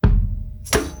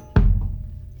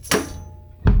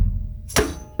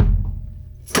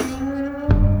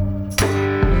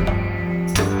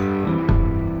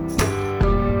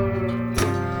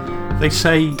They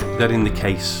say that in the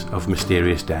case of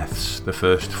mysterious deaths, the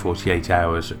first 48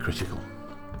 hours are critical.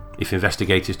 If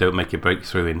investigators don't make a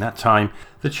breakthrough in that time,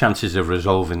 the chances of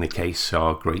resolving the case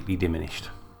are greatly diminished.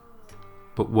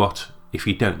 But what if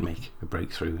you don't make a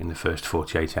breakthrough in the first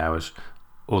 48 hours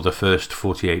or the first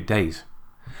 48 days?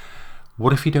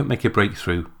 What if you don't make a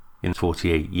breakthrough in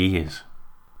 48 years?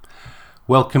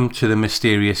 Welcome to the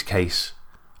mysterious case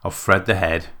of Fred the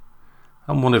Head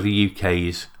and one of the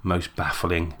UK's most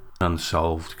baffling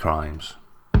unsolved crimes.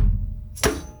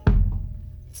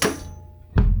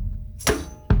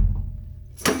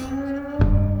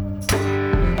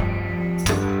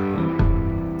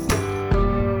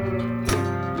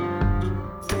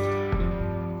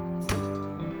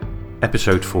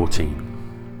 Episode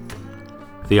 14.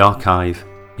 The Archive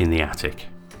in the Attic.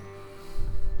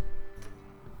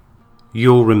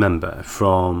 You'll remember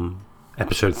from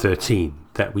episode 13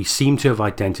 that we seem to have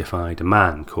identified a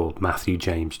man called Matthew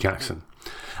James Jackson,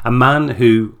 a man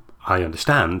who, I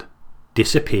understand,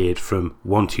 disappeared from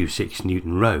 126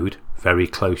 Newton Road, very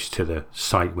close to the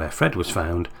site where Fred was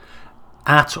found,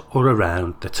 at or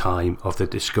around the time of the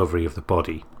discovery of the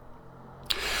body.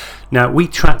 Now, we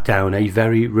tracked down a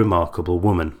very remarkable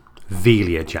woman,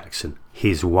 Velia Jackson,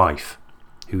 his wife,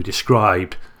 who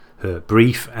described her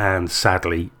brief and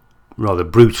sadly rather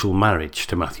brutal marriage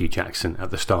to Matthew Jackson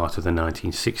at the start of the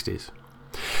 1960s.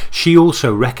 She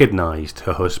also recognised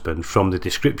her husband from the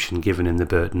description given in the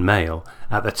Burton Mail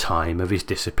at the time of his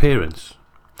disappearance.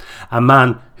 A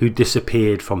man who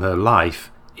disappeared from her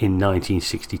life in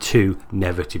 1962,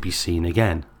 never to be seen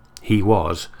again. He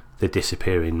was the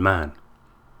disappearing man.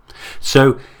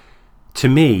 So, to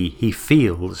me, he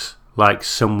feels like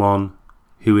someone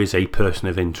who is a person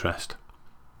of interest.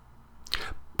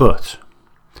 But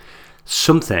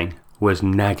something was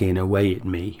nagging away at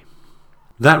me.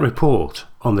 That report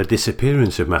on the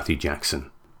disappearance of Matthew Jackson,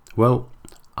 well,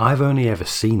 I've only ever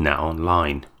seen that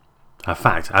online. In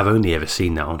fact, I've only ever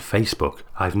seen that on Facebook.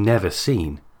 I've never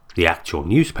seen the actual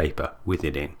newspaper with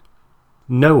it in.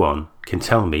 No one can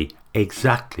tell me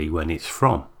exactly when it's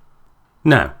from.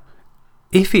 Now,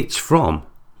 if it's from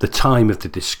the time of the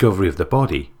discovery of the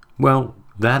body, well,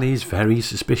 that is very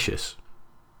suspicious.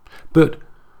 But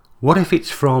what if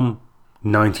it's from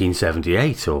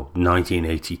 1978 or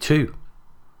 1982?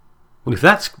 Well, if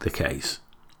that's the case,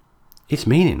 it's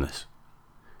meaningless.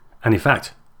 And in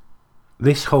fact,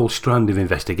 this whole strand of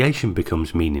investigation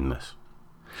becomes meaningless.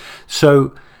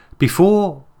 So,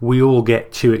 before we all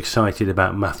get too excited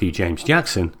about Matthew James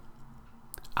Jackson,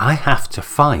 I have to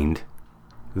find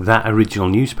that original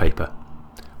newspaper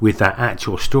with that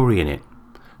actual story in it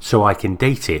so I can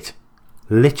date it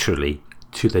literally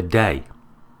to the day.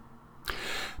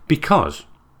 Because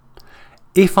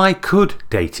if I could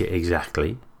date it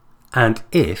exactly, and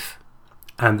if,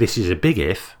 and this is a big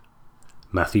if,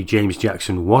 Matthew James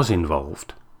Jackson was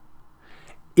involved,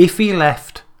 if he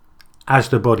left as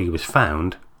the body was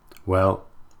found, well,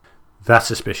 that's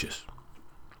suspicious.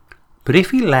 But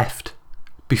if he left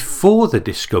before the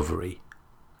discovery,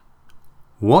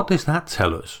 what does that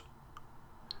tell us?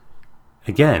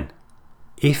 Again,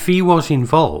 if he was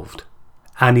involved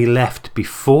and he left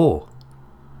before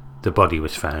the body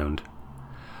was found,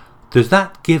 does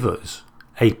that give us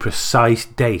a precise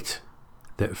date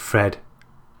that Fred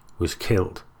was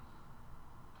killed?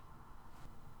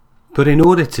 But in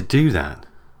order to do that,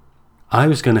 I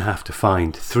was going to have to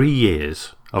find 3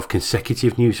 years of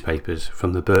consecutive newspapers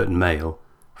from the Burton Mail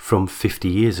from 50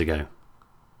 years ago.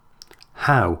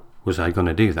 How was I going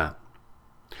to do that?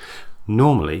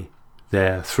 Normally,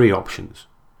 there are 3 options.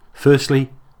 Firstly,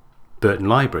 Burton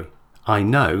Library. I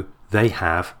know they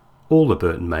have all the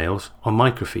Burton Mails on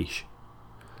microfiche.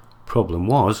 Problem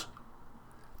was,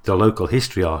 the local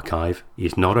history archive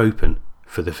is not open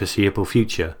for the foreseeable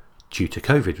future due to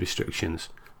COVID restrictions,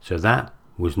 so that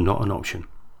was not an option.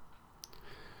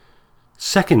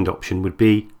 Second option would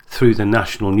be through the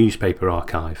National Newspaper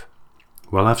Archive.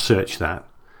 Well, I've searched that,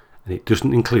 and it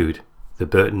doesn't include the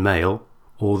Burton Mail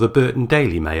or the Burton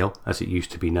Daily Mail, as it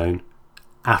used to be known,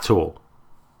 at all.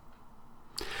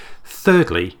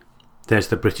 Thirdly, there's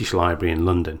the British Library in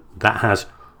London. That has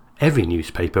every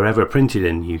newspaper ever printed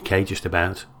in the UK, just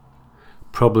about.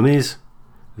 Problem is,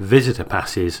 visitor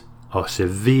passes are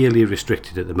severely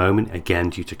restricted at the moment, again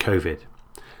due to COVID,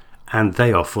 and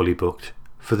they are fully booked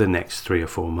for the next 3 or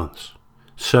 4 months.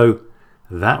 So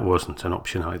that wasn't an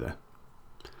option either.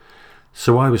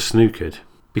 So I was snookered,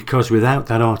 because without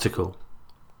that article,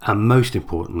 and most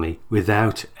importantly,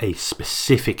 without a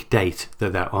specific date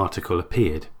that that article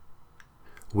appeared,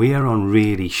 we are on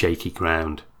really shaky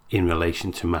ground in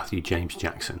relation to Matthew James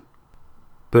Jackson.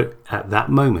 But at that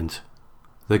moment,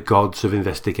 the gods of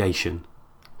investigation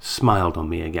smiled on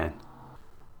me again.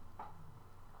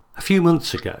 A few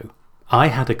months ago, I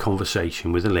had a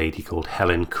conversation with a lady called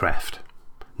Helen Creft.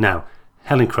 Now,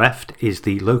 Helen Creft is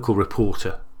the local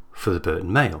reporter for the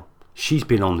Burton Mail. She's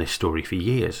been on this story for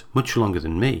years, much longer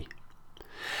than me.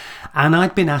 And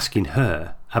I'd been asking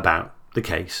her about the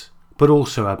case, but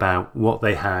also about what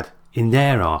they had in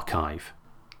their archive.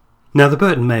 Now, the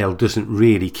Burton Mail doesn't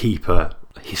really keep a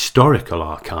historical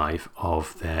archive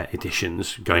of their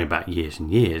editions going back years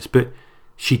and years, but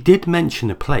she did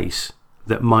mention a place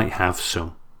that might have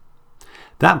some.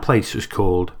 That place was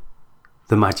called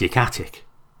the Magic Attic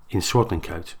in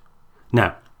Swadlincote.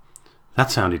 Now, that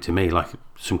sounded to me like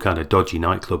some kind of dodgy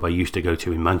nightclub I used to go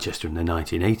to in Manchester in the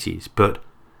 1980s, but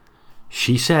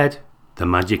she said the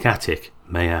Magic Attic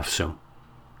may have some.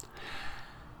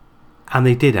 And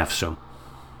they did have some.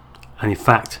 And in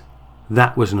fact,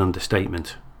 that was an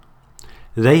understatement.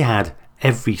 They had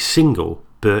every single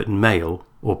Burton Mail,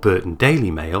 or Burton Daily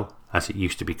Mail, as it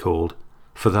used to be called,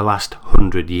 for the last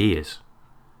 100 years,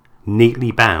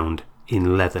 neatly bound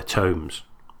in leather tomes.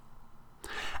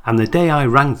 And the day I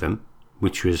rang them,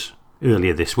 which was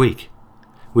earlier this week,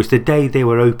 was the day they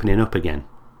were opening up again.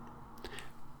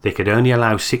 They could only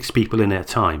allow 6 people in at a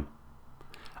time.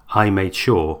 I made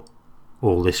sure,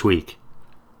 all this week,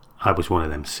 I was one of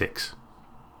them 6.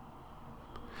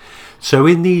 So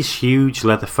in these huge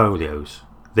leather folios,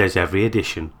 there's every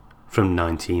edition from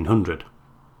 1900.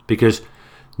 Because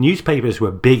newspapers were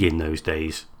big in those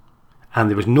days, and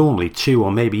there was normally 2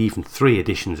 or maybe even 3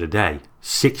 editions a day,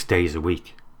 6 days a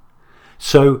week.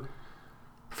 So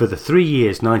for the 3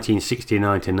 years 1969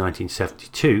 to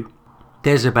 1972,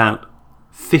 there's about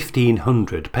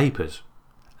 1,500 papers,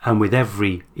 and with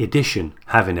every edition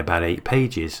having about 8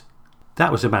 pages,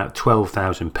 that was about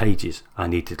 12,000 pages I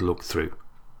needed to look through.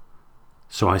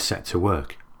 So I set to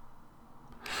work.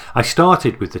 I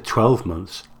started with the 12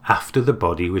 months after the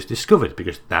body was discovered,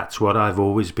 because that's what I've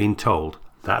always been told.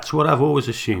 That's what I've always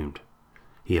assumed.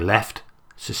 He left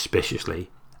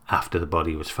suspiciously after the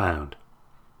body was found.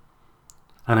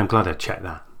 And I'm glad I checked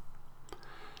that.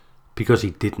 Because he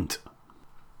didn't.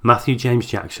 Matthew James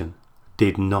Jackson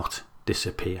did not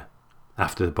disappear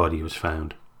after the body was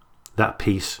found. That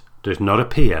piece does not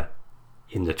appear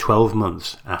in the 12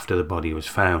 months after the body was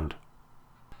found.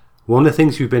 One of the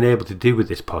things we've been able to do with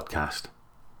this podcast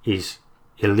is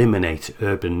eliminate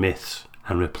urban myths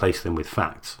and replace them with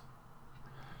facts.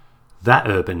 That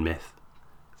urban myth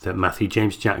that Matthew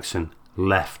James Jackson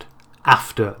left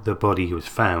after the body was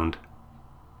found,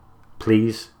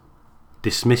 please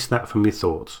dismiss that from your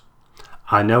thoughts.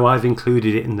 I know I've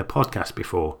included it in the podcast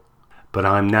before, but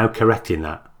I'm now correcting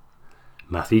that.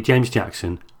 Matthew James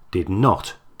Jackson did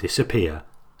not disappear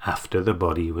after the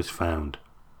body was found.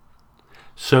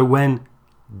 So when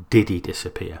did he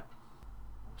disappear?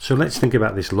 So let's think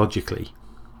about this logically.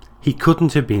 He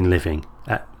couldn't have been living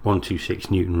at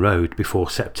 126 Newton Road before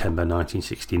September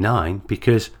 1969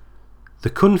 because the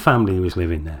Cunn family was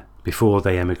living there before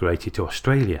they emigrated to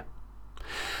Australia.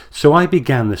 So I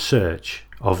began the search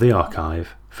of the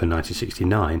archive for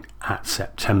 1969 at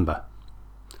September.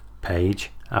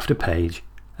 Page after page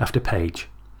after page.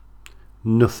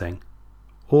 Nothing.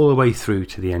 All the way through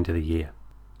to the end of the year.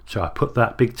 So I put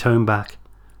that big tome back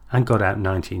and got out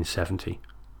 1970.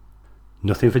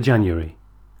 Nothing for January.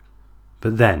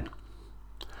 But then,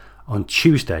 on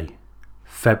Tuesday,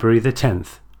 February the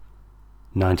 10th,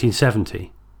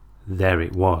 1970, there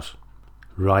it was,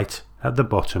 right at the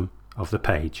bottom of the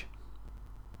page.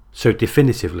 So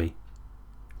definitively,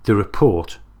 the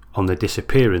report on the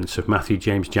disappearance of Matthew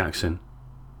James Jackson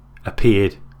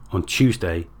appeared on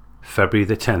Tuesday, February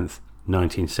the 10th,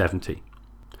 1970.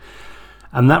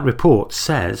 And that report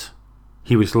says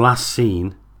he was last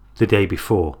seen the day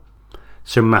before.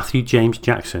 So Matthew James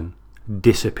Jackson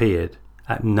disappeared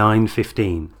at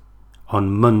 9:15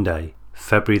 on Monday,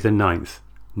 February the 9th,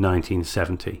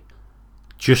 1970.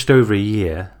 Just over a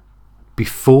year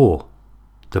before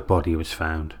the body was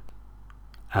found.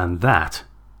 And that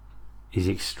is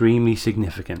extremely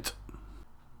significant.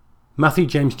 Matthew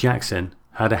James Jackson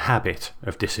had a habit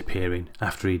of disappearing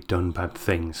after he'd done bad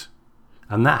things.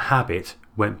 And that habit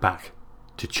went back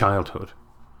to childhood.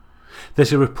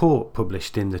 There's a report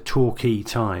published in the Torquay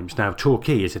Times. Now,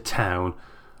 Torquay is a town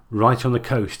right on the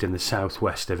coast in the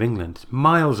southwest of England,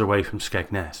 miles away from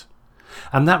Skegness.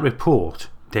 And that report,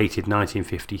 dated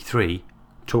 1953,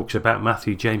 talks about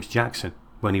Matthew James Jackson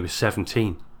when he was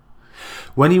 17.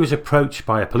 When he was approached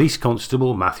by a police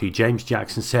constable, Matthew James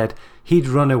Jackson said he'd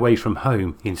run away from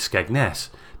home in Skegness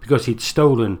because he'd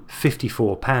stolen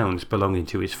 £54 belonging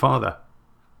to his father.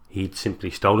 He'd simply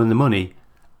stolen the money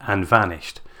and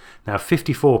vanished. Now,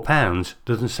 £54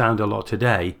 doesn't sound a lot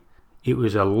today. It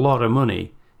was a lot of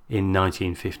money in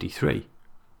 1953.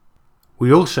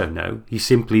 We also know he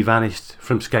simply vanished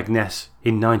from Skegness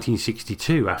in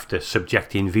 1962 after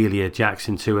subjecting Velia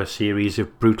Jackson to a series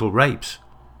of brutal rapes.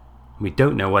 We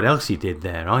don't know what else he did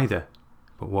there either,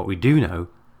 but what we do know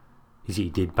is he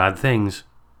did bad things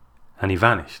and he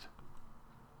vanished.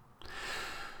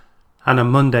 And on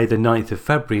Monday the 9th of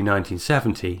February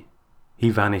 1970, he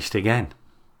vanished again.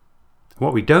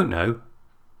 What we don't know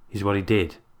is what he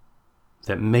did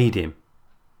that made him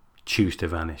choose to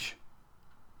vanish.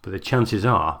 But the chances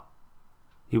are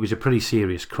it was a pretty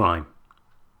serious crime.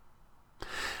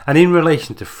 And in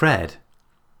relation to Fred,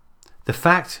 the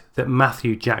fact that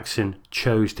Matthew Jackson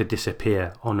chose to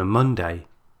disappear on a Monday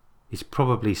is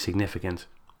probably significant.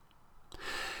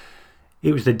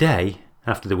 It was the day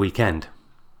after the weekend.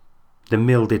 The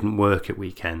mill didn't work at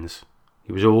weekends.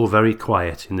 It was all very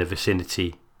quiet in the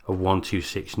vicinity of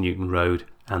 126 Newton Road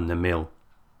and the mill.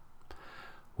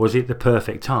 Was it the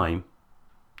perfect time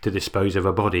to dispose of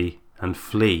a body and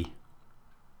flee?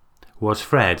 Was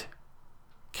Fred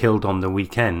killed on the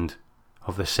weekend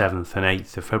of the 7th and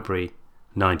 8th of February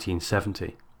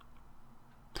 1970?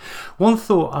 One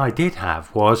thought I did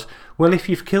have was, well, if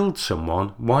you've killed someone,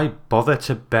 why bother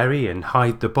to bury and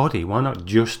hide the body? Why not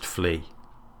just flee?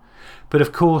 But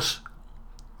of course,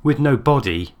 with no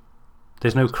body,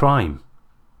 there's no crime.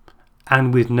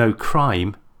 And with no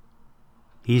crime,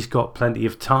 he's got plenty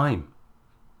of time.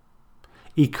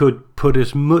 He could put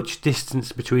as much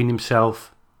distance between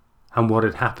himself and what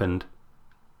had happened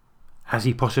as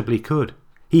he possibly could.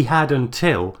 He had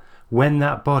until when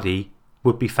that body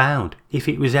would be found, if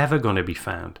it was ever going to be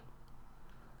found.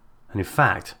 And in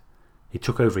fact, it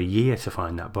took over a year to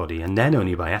find that body, and then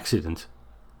only by accident.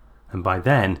 And by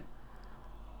then,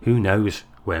 who knows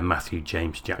where Matthew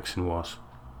James Jackson was?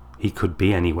 He could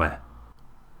be anywhere.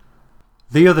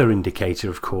 The other indicator,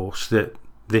 of course, that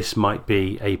this might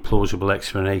be a plausible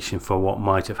explanation for what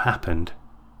might have happened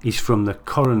is from the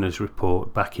coroner's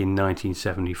report back in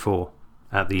 1974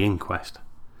 at the inquest.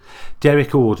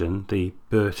 Derek Auden, the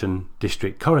Burton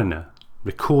district coroner,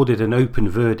 recorded an open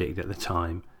verdict at the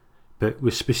time, but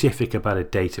was specific about a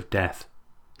date of death.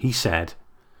 He said,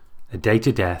 a date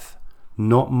of death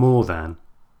not more than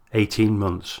 18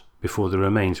 months before the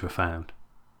remains were found.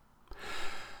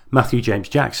 Matthew James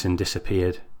Jackson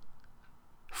disappeared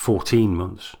 14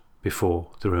 months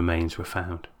before the remains were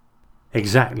found.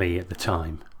 Exactly at the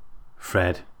time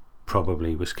Fred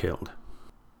probably was killed.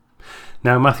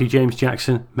 Now, Matthew James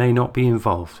Jackson may not be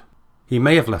involved. He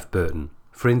may have left Burton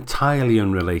for entirely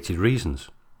unrelated reasons.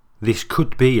 This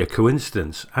could be a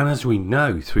coincidence, and as we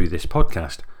know through this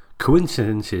podcast,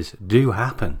 coincidences do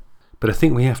happen. But I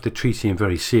think we have to treat him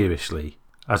very seriously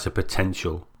as a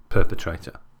potential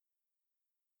perpetrator.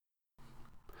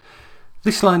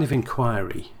 This line of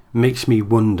inquiry makes me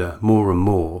wonder more and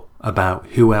more about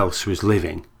who else was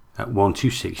living at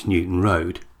 126 Newton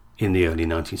Road in the early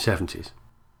 1970s.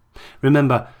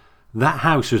 Remember, that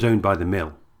house was owned by the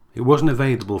mill. It wasn't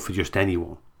available for just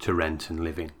anyone to rent and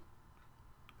live in.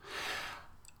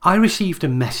 I received a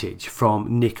message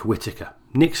from Nick Whitaker.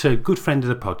 Nick's a good friend of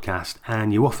the podcast,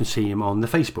 and you often see him on the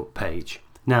Facebook page.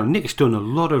 Now, Nick's done a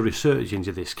lot of research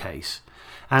into this case,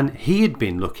 and he had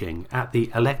been looking at the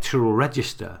electoral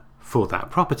register for that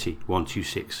property,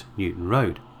 126 Newton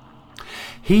Road.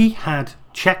 He had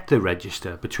checked the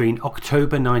register between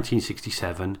October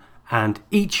 1967 and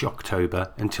each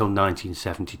October until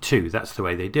 1972. That's the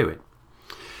way they do it.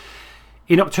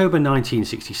 In October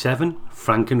 1967,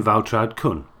 Frank and Valtraud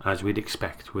Kuhn, as we'd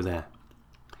expect, were there.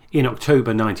 In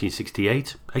October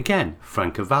 1968, again,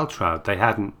 Frank and Valtraud, they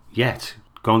hadn't yet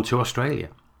gone to Australia.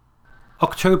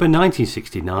 October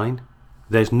 1969,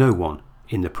 there's no one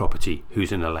in the property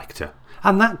who's an elector.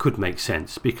 And that could make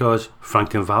sense because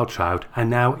Frank and Valtraud are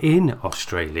now in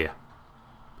Australia.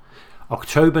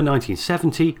 October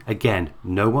 1970, again,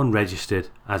 no one registered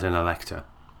as an elector.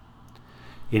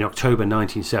 In October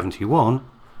 1971,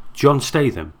 John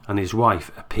Statham and his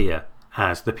wife appear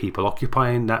as the people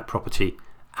occupying that property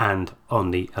and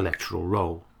on the electoral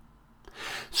roll.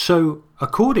 So,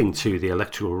 according to the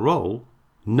electoral roll,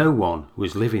 no one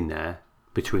was living there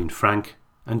between Frank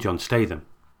and John Statham.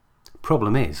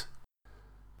 Problem is,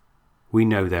 we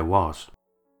know there was.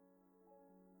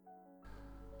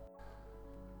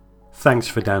 Thanks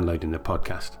for downloading the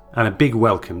podcast, and a big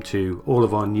welcome to all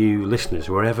of our new listeners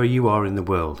wherever you are in the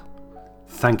world.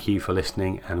 Thank you for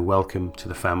listening and welcome to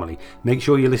the family. Make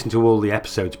sure you listen to all the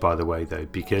episodes, by the way, though,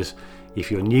 because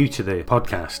if you're new to the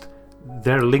podcast,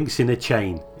 there are links in a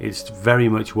chain. It's very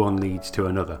much one leads to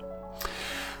another.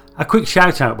 A quick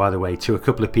shout out, by the way, to a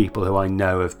couple of people who I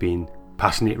know have been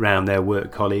passing it round their work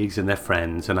colleagues and their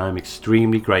friends, and I'm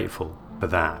extremely grateful for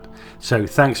that. So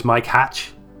thanks, Mike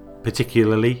Hatch,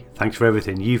 particularly. Thanks for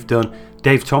everything you've done.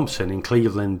 Dave Thompson in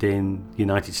Cleveland in the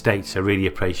United States, I really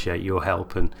appreciate your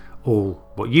help and all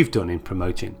what you've done in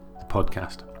promoting the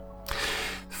podcast.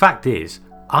 Fact is,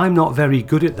 I'm not very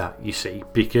good at that, you see,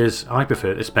 because I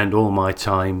prefer to spend all my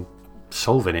time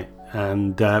solving it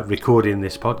and recording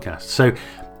this podcast. So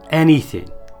anything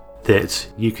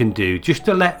that you can do just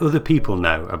to let other people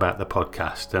know about the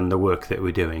podcast and the work that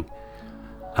we're doing,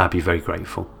 I'd be very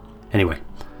grateful. Anyway,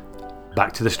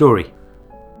 back to the story.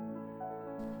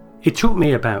 It took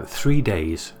me about 3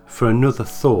 days for another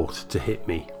thought to hit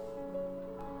me.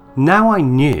 Now I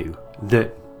knew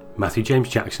that Matthew James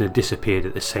Jackson had disappeared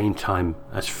at the same time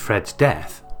as Fred's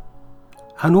death,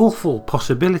 an awful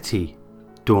possibility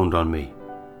dawned on me.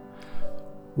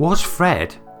 Was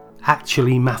Fred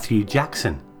actually Matthew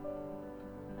Jackson?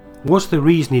 Was the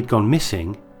reason he'd gone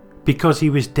missing because he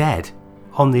was dead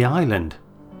on the island?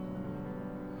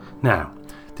 Now,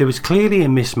 there was clearly a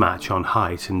mismatch on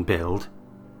height and build,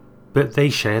 but they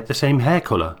shared the same hair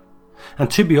colour.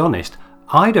 And to be honest,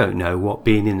 I don't know what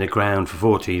being in the ground for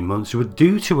 14 months would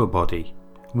do to a body.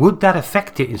 Would that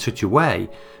affect it in such a way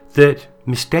that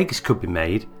mistakes could be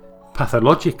made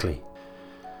pathologically?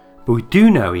 But we do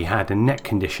know he had a neck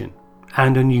condition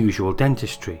and unusual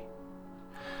dentistry.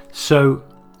 So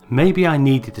maybe I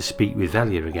needed to speak with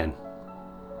Velia again.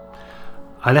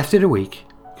 I left it a week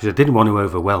because I didn't want to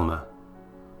overwhelm her.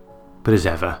 But as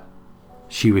ever,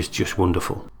 she was just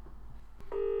wonderful.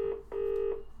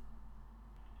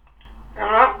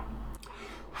 Hello?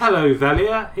 Hello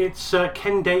Velia, it's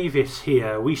Ken Davis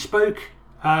here. We spoke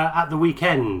at the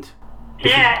weekend.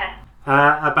 Yeah.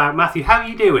 About Matthew. How are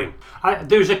you doing?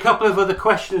 There's a couple of other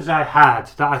questions I had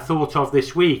that I thought of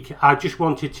this week. I just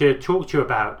wanted to talk to you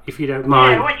about, if you don't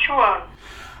mind. Yeah, which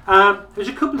one? There's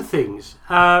a couple of things.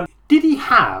 Did he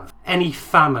have any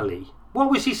family?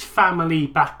 What was his family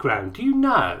background? Do you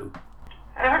know?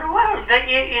 Well,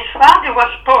 his father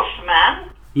was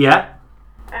postman. Yeah.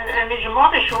 And his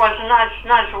mother, she was a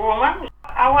nice woman.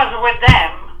 I was with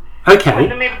them. Okay.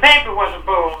 When my baby was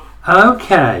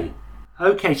born.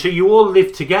 Okay, so you all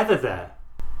lived together there?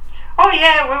 Oh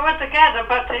yeah, we were together,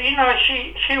 but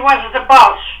she was the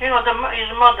boss, his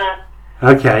mother.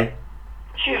 Okay.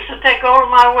 She used to take all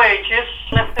my wages,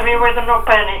 left me with no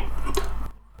penny.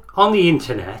 On the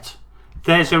internet,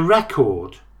 there's a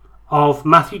record of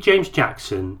Matthew James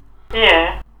Jackson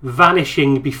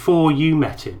vanishing before you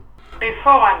met him.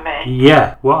 Before I met?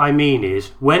 Yeah, what I mean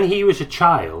is, when he was a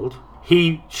child,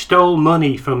 he stole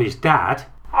money from his dad.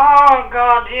 Oh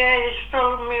God, yeah, he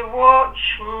stole me watch,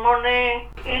 money.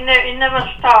 He never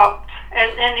stopped.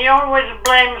 And he always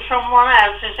blamed someone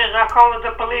else. He says, I call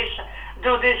the police,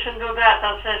 do this and do that.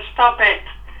 I said, stop it.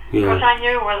 Because I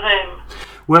knew it was him.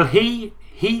 Well, he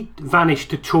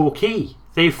vanished to Torquay.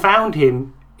 They found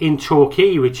him in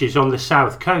Torquay, which is on the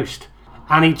south coast.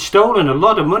 And he'd stolen a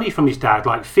lot of money from his dad,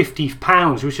 like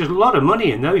 £50, which was a lot of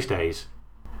money in those days.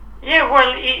 Yeah, well,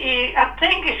 I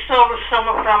think he stole some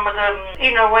from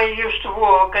where he used to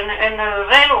work in a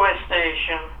railway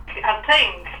station. I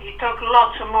think he took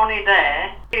lots of money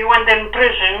there. He went in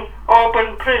prison,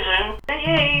 open prison.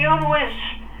 Yeah, he always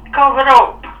covered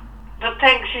up the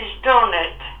things he's done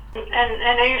it.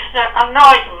 And it used to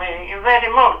annoy me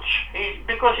very much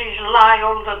because he's lying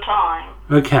all the time.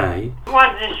 Okay.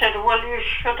 Once they said, well, you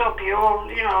shut up, you all,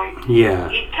 Yeah.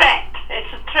 He threat.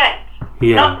 It's a threat.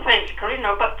 Yeah. Not physical,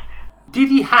 but... Did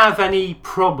he have any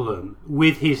problem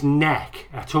with his neck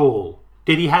at all?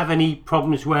 Did he have any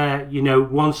problems where,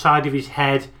 one side of his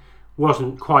head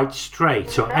wasn't quite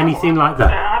straight or anything like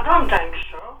that? I don't think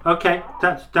so. Okay,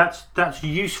 that's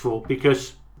useful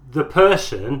because the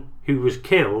person who was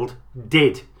killed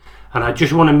did. And I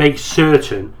just want to make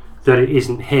certain that it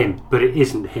isn't him, but it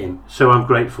isn't him. So I'm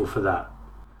grateful for that.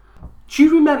 Do you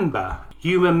remember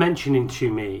you were mentioning to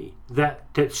me that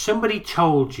somebody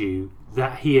told you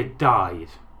that he had died?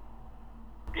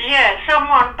 Yeah,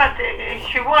 someone, but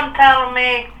she won't tell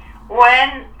me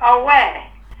when or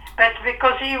where. But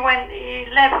because he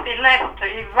left,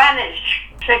 he vanished,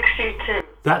 62.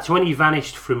 That's when he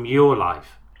vanished from your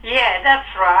life? Yeah, that's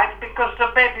right, because the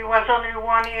baby was only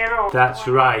 1 year old. That's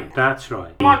right.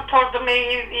 Someone told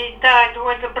me he died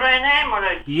with a brain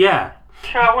hemorrhage. Yeah.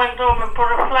 So I went home and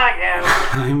put a flag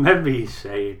out. I remember you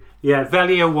saying, yeah,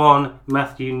 Velia 1,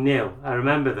 Matthew 0. I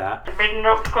remember that.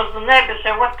 Because the neighbour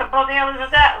said, what the bloody hell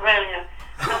is that, Velia?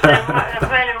 I said,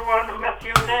 Velia 1,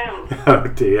 Matthew 0. Oh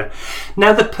dear.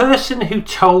 Now the person who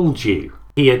told you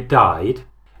he had died,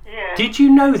 yeah. Did you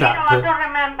know that? I don't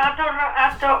remember.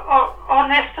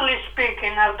 Honestly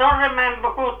speaking, I don't remember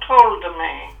who told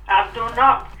me. I do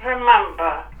not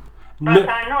remember. But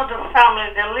I know the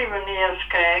family, they live near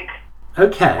Skeg.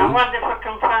 Okay. I wonder if I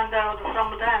can find out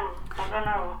from them. I don't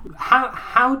know.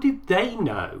 How did they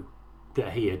know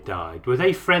that he had died? Were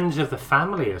they friends of the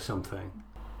family or something?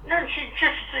 No, she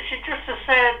just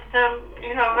said,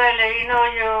 really,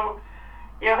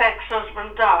 your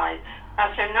ex-husband died.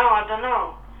 I said, no, I don't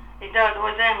know. He died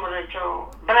with hemorrhage or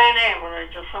brain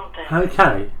hemorrhage or something.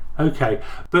 Okay.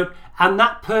 And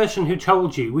that person who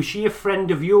told you, was she a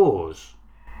friend of yours?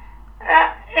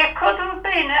 It could have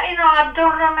been. I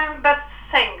don't remember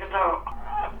thing though.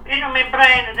 My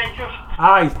brain, they just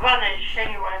vanish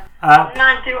anyway. I'm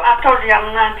 90. I told you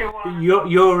I'm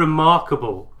 91. You're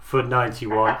remarkable for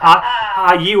 91.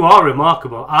 You are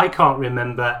remarkable. I can't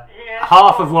remember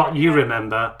half of what you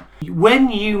remember.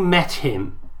 When you met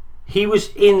him, he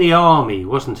was in the army,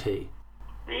 wasn't he?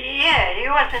 Yeah, he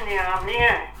was in the army,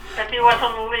 yeah. But he was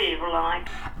on leave, like.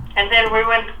 And then we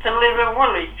went to live in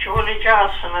Woolwich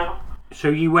Arsenal. So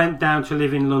you went down to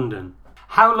live in London.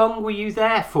 How long were you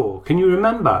there for? Can you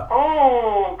remember?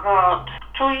 Oh, God.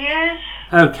 2 years.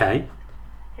 Okay.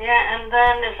 Yeah, and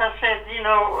then, as I said,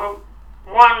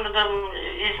 one of them,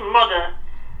 his mother,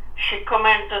 she come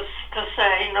in to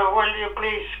say, will you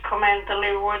please come in to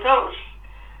live with us?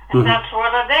 And that's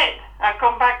what I did. I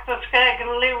come back to Skeg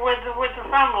and live with the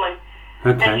family.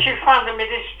 Okay. And she found me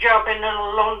this job in the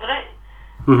laundry.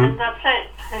 And that's it.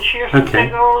 And she used to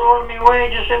take all my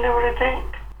wages and everything.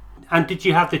 And did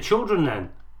you have the children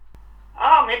then?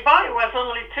 Oh, my boy was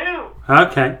only 2.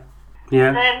 Okay.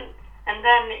 Yeah. And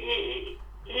then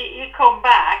he come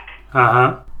back.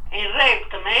 He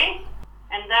raped me,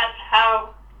 and that's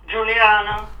how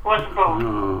Juliana was born.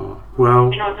 Oh, well.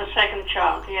 The second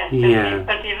child, yes. Yeah.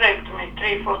 But he raped me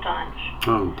 3-4 times.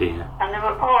 Oh dear. I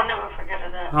never forget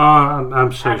that. Oh,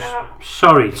 I'm so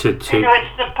sorry to. It's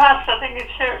the past. I think it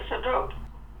hurts to do.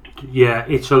 Yeah,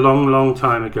 it's a long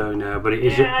time ago now, but it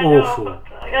is awful.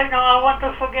 I want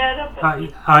to forget it.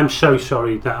 I'm so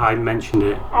sorry that I mentioned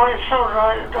it. Oh, it's all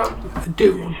right.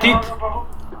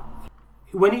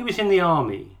 When he was in the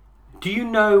army, do you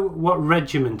know what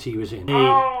regiment he was in? Oh,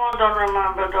 I don't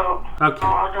remember though. Okay. Oh,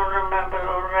 I don't remember the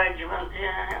regiment.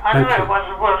 Yeah, I know it was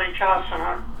Woolwich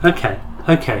Arsenal. Okay.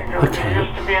 It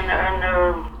used to be in the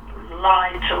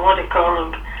light, what do you call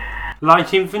them?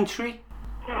 Light infantry?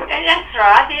 That's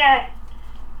right, yeah.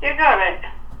 You got it.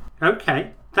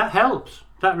 Okay, that helps.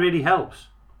 That really helps.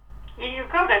 You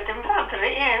got it,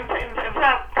 infantry, yeah.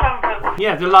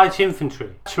 Yeah, the light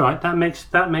infantry. That's right, that makes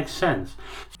sense.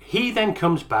 He then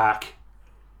comes back.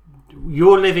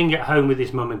 You're living at home with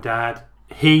his mum and dad.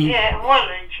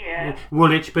 Woolwich, yeah.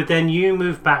 Woolwich, but then you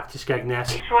move back to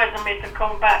Skegness. He's waiting me to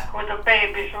come back with the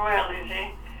baby as well, you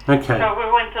see. Okay. So we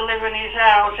went to live in his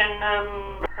house in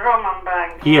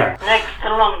Romanbank. Yeah. Next to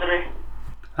laundry.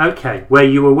 Okay, where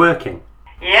you were working?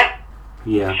 Yep.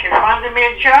 Yeah. She found me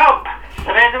a job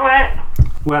straight away.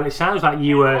 Well, it sounds like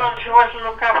you were... She was to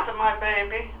look after my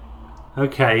baby.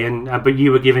 Okay, but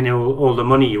you were giving all the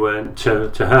money you earned to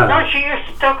her? No, she used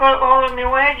to take all of my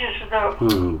wages, though.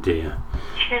 Oh, dear.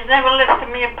 She's never lifted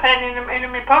me a penny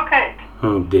in my pocket.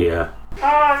 Oh, dear.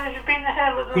 Oh, it's been a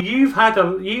hell of a... You've had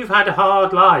a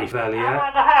hard life, Elliot.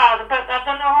 I've had hard, but I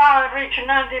don't know how I reached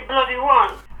 90 bloody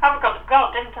one. I've got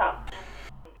God, didn't I?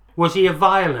 Was he a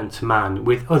violent man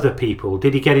with other people?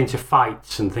 Did he get into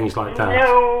fights and things like that?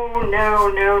 No. He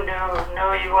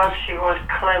was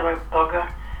clever bugger.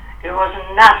 He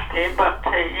wasn't nasty, but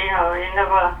he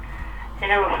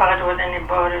never fought with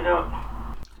anybody though.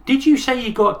 Did you say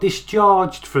you got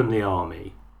discharged from the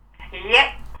army?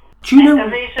 Yep. Do you know the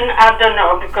reason? I don't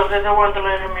know, because they don't want to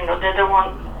let me know. They don't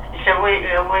want.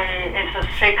 It's a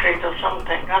secret or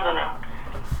something. I don't know.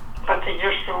 But he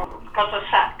just got a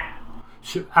sack.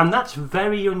 So, and that's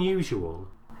very unusual.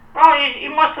 Oh, he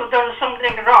must have done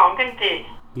something wrong, didn't he?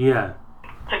 Yeah.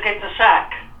 To get the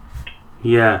sack.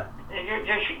 Yeah.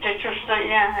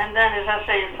 And then, as I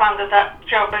say, he found that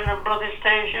job in a bloody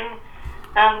station,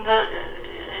 and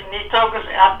he took us.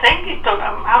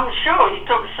 I'm sure he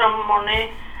took some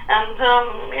money, and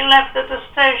he left at the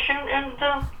station, and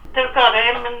they got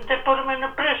him, and they put him in a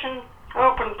prison.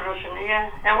 Open prison, yeah.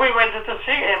 And we went to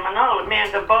see him and all, me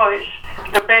and the boys,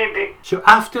 the baby. So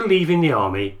after leaving the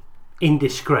army, in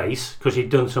disgrace, because he'd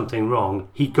done something wrong,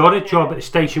 he got a job at the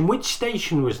station. Which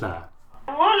station was that?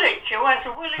 Woolwich, it was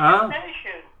a Woolwich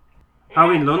station. Yeah.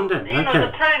 Oh, in London, okay.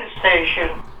 The train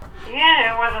station.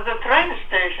 Yeah, it was at the train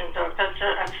station, that's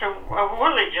a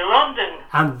Woolwich, London.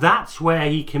 And that's where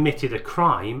he committed a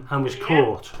crime and was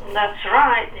caught. That's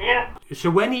right, yeah. So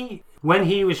when he When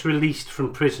he was released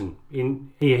from prison,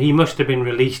 he must have been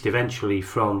released eventually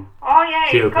from Oh yeah,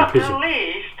 the he open got prison.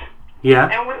 released, Yeah.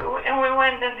 and we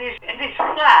went in this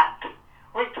flat.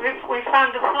 We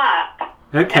found a flat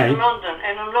Okay. in London,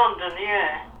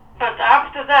 yeah. But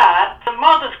after that, the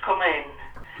mothers come in.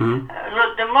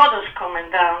 The mother's coming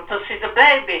down to see the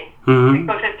baby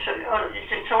because it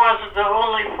was the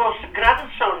only first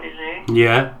grandson, you see.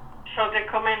 Yeah. So they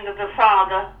come in with the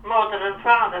mother and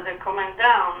father, they're coming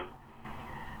down.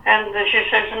 And she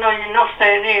says, no, you're not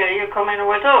staying here, you're coming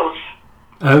with us.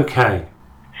 Okay.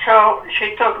 So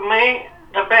she took me,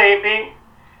 the baby,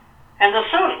 and the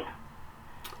son,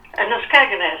 and the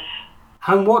Skegness.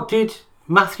 And what did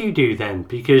Matthew do then?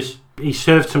 Because he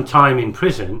served some time in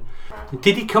prison.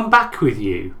 Did he come back with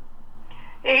you?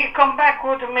 He come back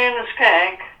with me in the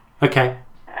Skeg. Okay.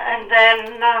 And then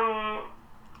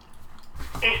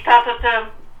he started to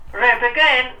rape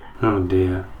again. Oh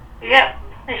dear. Yeah,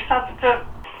 he started to.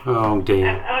 Oh dear.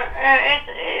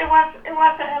 It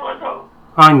was a hell of a.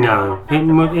 I know. I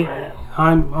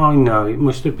know. It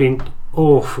must have been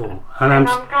awful. And I'm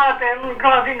glad,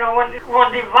 you know,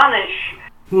 when they vanish.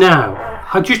 Now,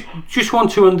 I just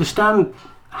want to understand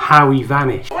how he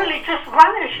vanished. Well, he just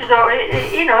vanished, though.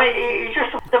 He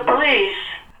just the police.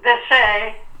 They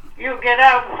say you get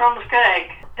out from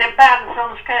Skeg. They're banned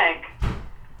from Skeg.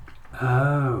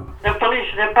 Oh. The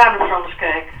police, they're banned from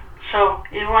Skeg. So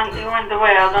he went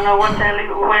away. I don't know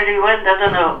where he went. I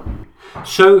don't know.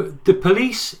 So the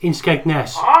police in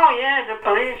Skegness. Oh yeah, the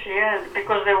police, yeah,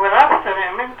 because they were after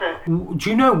him, isn't they? Do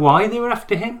you know why they were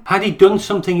after him? Had he done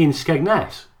something in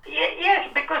Skegness? Yes,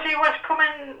 because he was coming,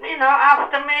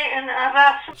 after me and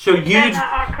harassing. So you.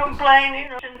 I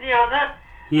complained, and the other.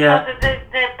 Yeah. So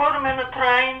they put him in a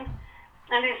train,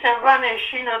 and he said vanish.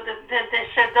 They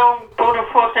said don't put a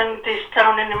foot in this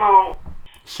town anymore.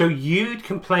 So you'd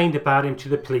complained about him to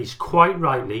the police, quite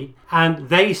rightly, and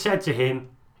they said to him,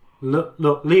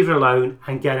 look, leave her alone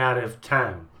and get out of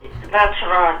town. That's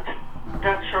right,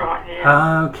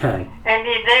 yeah. Okay. And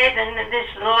he did, and this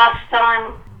last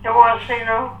time it was,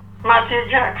 Matthew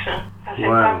Jackson. I said,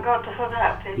 wow. thank God for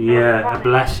that. Yeah, a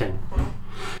blessing.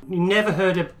 You never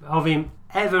heard of him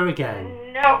ever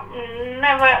again? No,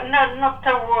 never, not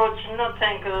the words,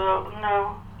 nothing,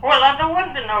 no. Well, I don't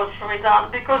want to know,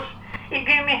 sweetheart, because he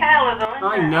gave me hell, though.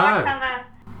 I know.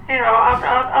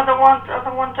 I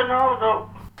don't want to know, though.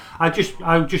 I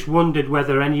just wondered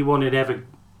whether anyone had ever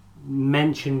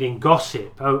mentioned in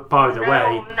gossip. Oh, by the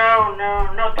way. No,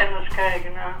 not in the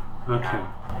Skeg, no. Okay. No.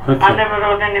 Okay. I never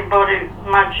heard anybody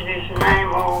mention his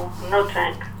name or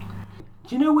nothing.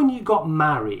 Do you know when you got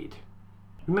married?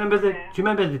 Do you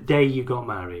remember the day you got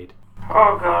married?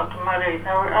 Oh God, married.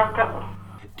 I've got.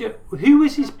 Who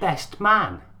was his best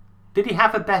man? Did he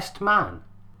have a best man?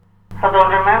 I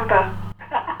don't remember.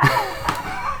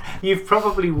 You've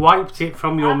probably wiped it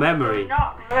from your memory.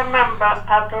 I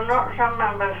do not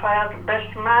remember if I had the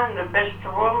best man, the best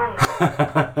woman.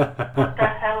 What the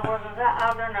hell was that?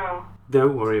 I don't know.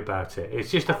 Don't worry about it.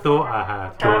 It's just a thought I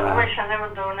had. I wish I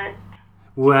never done it.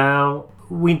 Well,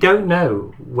 we don't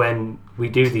know when we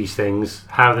do these things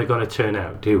how they're going to turn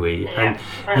out, do we? Yeah,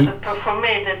 but for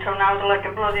me they turn out like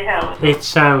a bloody hell. It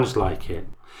sounds like it.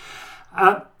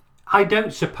 I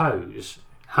don't suppose,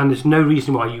 and there's no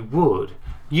reason why you would,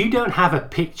 you don't have a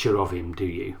picture of him, do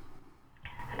you?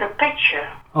 The picture?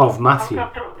 Of Matthew?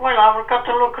 I've got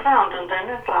to look around and then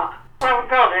it's like, I've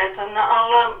got it and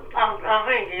I'll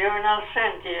ring you and I'll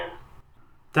send you.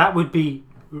 That would be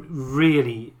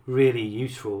really, really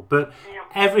useful. But yeah.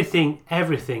 everything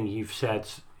you've said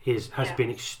has been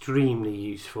extremely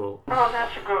useful. Oh,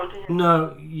 that's good. Yeah.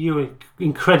 No, you're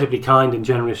incredibly kind and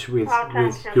generous with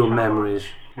your memories.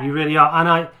 You really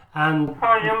are, and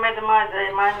oh, you made my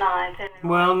day, my night. Anyway.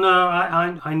 Well, no,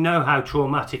 I know how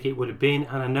traumatic it would have been,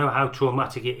 and I know how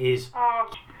traumatic it is.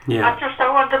 Oh, yeah. I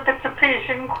want a bit of peace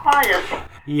and quiet.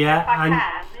 Yeah,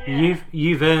 and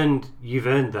you've earned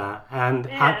that, and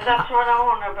that's what I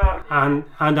want about.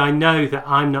 And I know that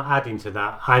I'm not adding to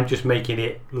that. I'm just making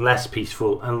it less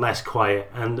peaceful and less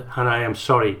quiet, and I am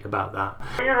sorry about that.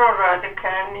 You're all right,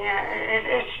 Ken. Yeah,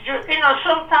 it's just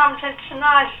sometimes it's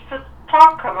nice to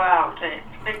talk about it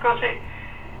because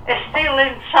it's still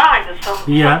inside or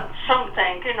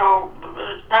something.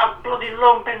 That bloody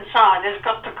lump inside has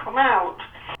got to come out.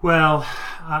 Well,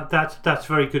 that's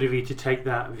very good of you to take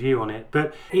that view on it,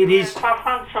 but it is. If I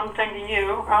find something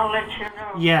new, I'll let you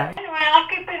know. Yeah. Anyway, I'll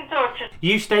keep in touch.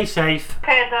 You stay safe.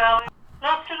 Okay, darling.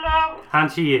 Lots of love.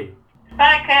 And to you.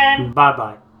 Bye, Ken.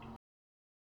 Bye-bye.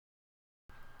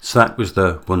 So that was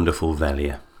the wonderful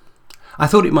Velia. I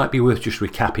thought it might be worth just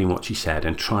recapping what she said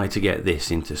and try to get this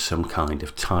into some kind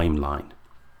of timeline.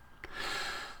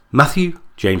 Matthew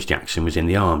James Jackson was in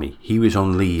the army. He was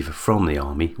on leave from the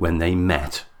army when they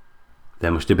met.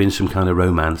 There must have been some kind of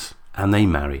romance, and they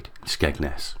married in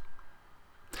Skegness.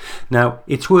 Now,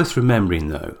 it's worth remembering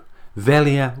though,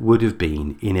 Velia would have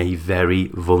been in a very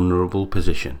vulnerable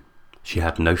position. She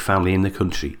had no family in the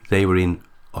country. They were in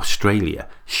Australia.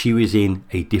 She was in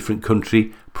a different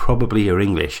country. Probably her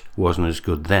English wasn't as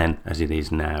good then as it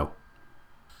is now.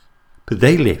 But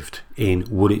they lived in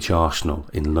Woolwich Arsenal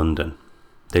in London.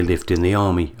 They lived in the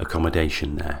army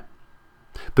accommodation there.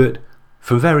 But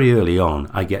from very early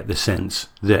on, I get the sense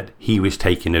that he was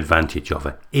taking advantage of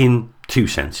her in two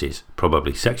senses,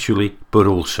 probably sexually, but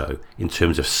also in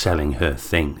terms of selling her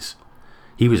things.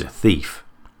 He was a thief,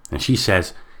 and she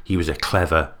says he was a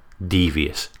clever,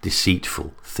 devious,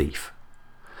 deceitful thief.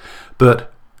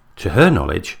 But, to her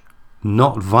knowledge,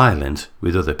 not violent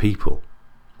with other people,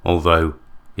 although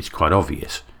it's quite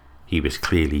obvious he was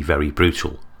clearly very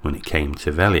brutal when it came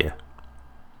to Velia.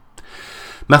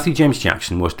 Matthew James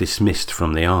Jackson was dismissed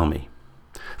from the army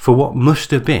for what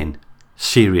must have been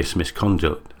serious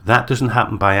misconduct. That doesn't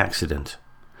happen by accident.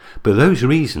 But those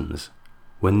reasons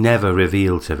were never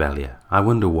revealed to Velia. I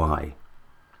wonder why.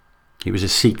 It was a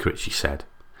secret, she said.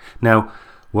 Now,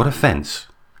 what offence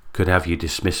could have you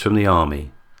dismissed from the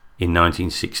army in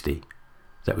 1960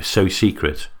 that was so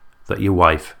secret that your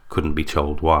wife couldn't be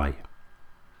told why?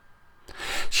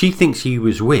 She thinks he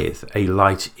was with a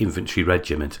light infantry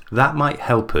regiment. That might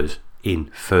help us in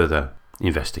further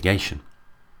investigation.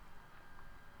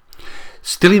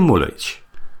 Still in Woolwich,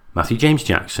 Matthew James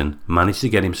Jackson managed to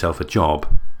get himself a job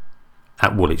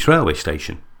at Woolwich railway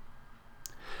station.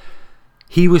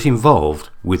 He was involved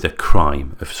with a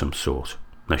crime of some sort.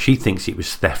 Now, she thinks it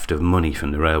was theft of money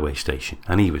from the railway station,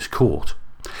 and he was caught.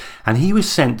 And he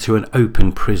was sent to an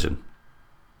open prison.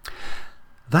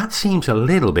 That seems a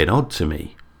little bit odd to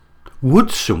me.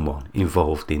 Would someone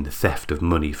involved in the theft of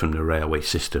money from the railway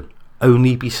system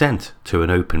only be sent to an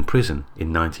open prison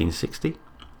in 1960?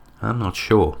 I'm not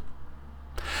sure.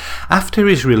 After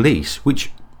his release,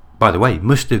 which, by the way,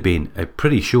 must have been a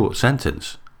pretty short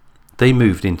sentence, they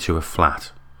moved into a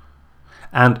flat.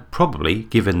 And probably,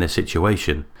 given their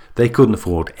situation, they couldn't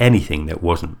afford anything that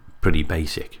wasn't pretty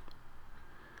basic.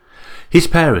 His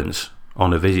parents,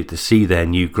 on a visit to see their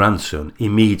new grandson,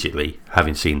 immediately,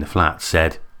 having seen the flat,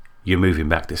 said, "You're moving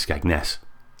back to Skegness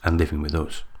and living with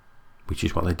us," which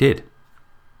is what they did.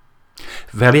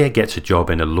 Velia gets a job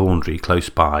in a laundry close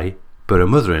by, but her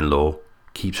mother-in-law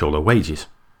keeps all her wages.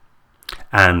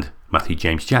 And Matthew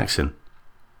James Jackson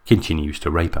continues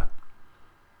to rape her.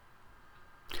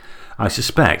 I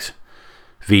suspect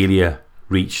Velia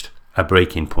reached a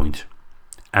breaking point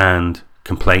and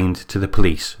complained to the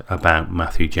police about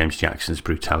Matthew James Jackson's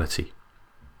brutality.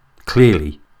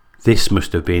 Clearly, this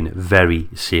must have been very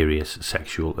serious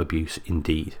sexual abuse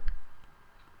indeed.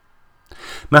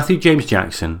 Matthew James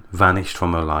Jackson vanished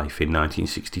from her life in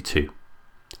 1962,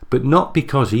 but not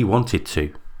because he wanted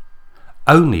to,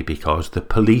 only because the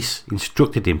police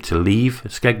instructed him to leave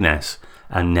Skegness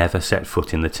and never set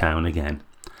foot in the town again.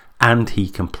 And he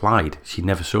complied. She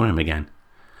never saw him again.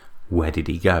 Where did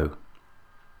he go?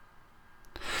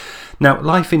 Now,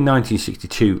 life in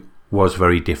 1962 was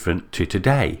very different to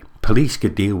today. Police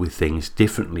could deal with things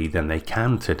differently than they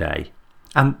can today.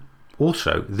 And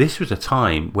also, this was a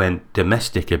time when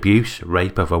domestic abuse,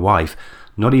 rape of a wife,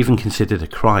 not even considered a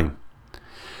crime.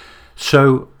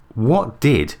 So, what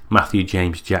did Matthew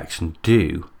James Jackson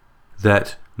do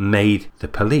that made the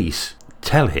police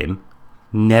tell him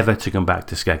never to come back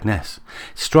to Skegness?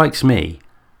 It strikes me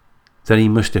that he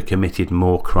must have committed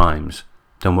more crimes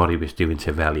than what he was doing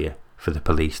to Velia for the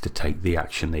police to take the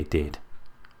action they did.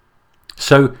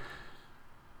 So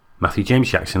Matthew James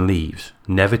Jackson leaves,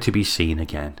 never to be seen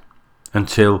again,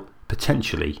 until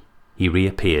potentially he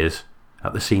reappears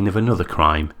at the scene of another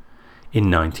crime in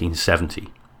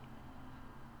 1970.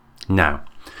 Now,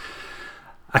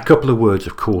 a couple of words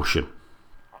of caution.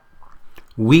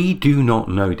 We do not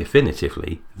know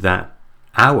definitively that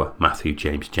our Matthew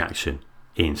James Jackson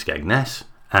in Skegness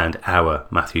and our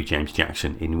Matthew James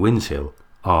Jackson in Winshill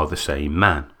are the same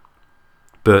man.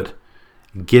 But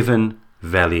given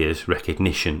Velia's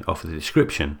recognition of the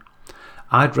description,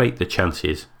 I'd rate the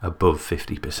chances above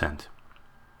 50%.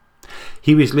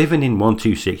 He was living in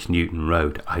 126 Newton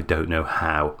Road. I don't know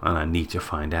how, and I need to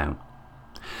find out.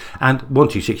 And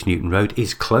 126 Newton Road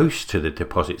is close to the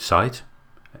deposit site.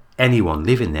 Anyone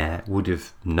living there would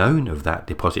have known of that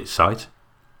deposit site,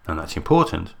 and that's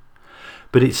important.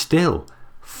 But it's still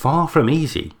far from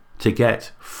easy to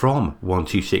get from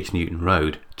 126 Newton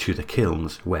Road to the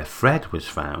kilns where Fred was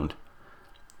found.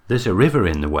 There's a river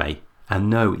in the way and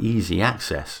no easy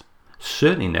access.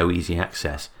 Certainly no easy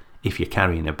access if you're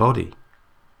carrying a body.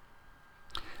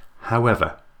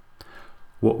 However,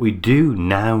 what we do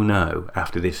now know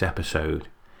after this episode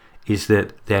is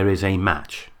that there is a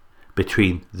match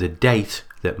between the date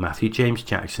that Matthew James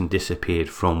Jackson disappeared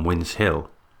from Wins Hill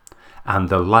and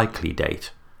the likely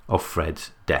date of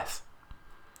Fred's death.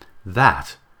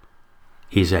 That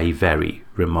is a very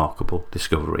remarkable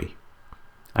discovery,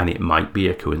 and it might be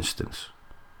a coincidence,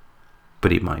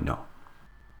 but it might not.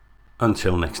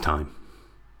 Until next time,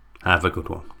 have a good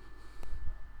one.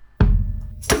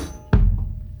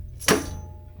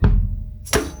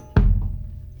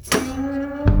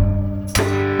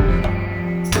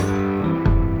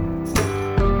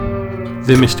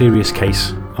 The Mysterious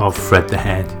Case of Fred the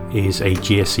Head is a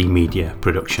GSC Media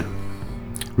production.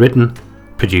 Written,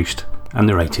 produced and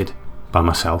narrated by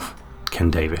myself, Ken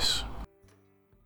Davis.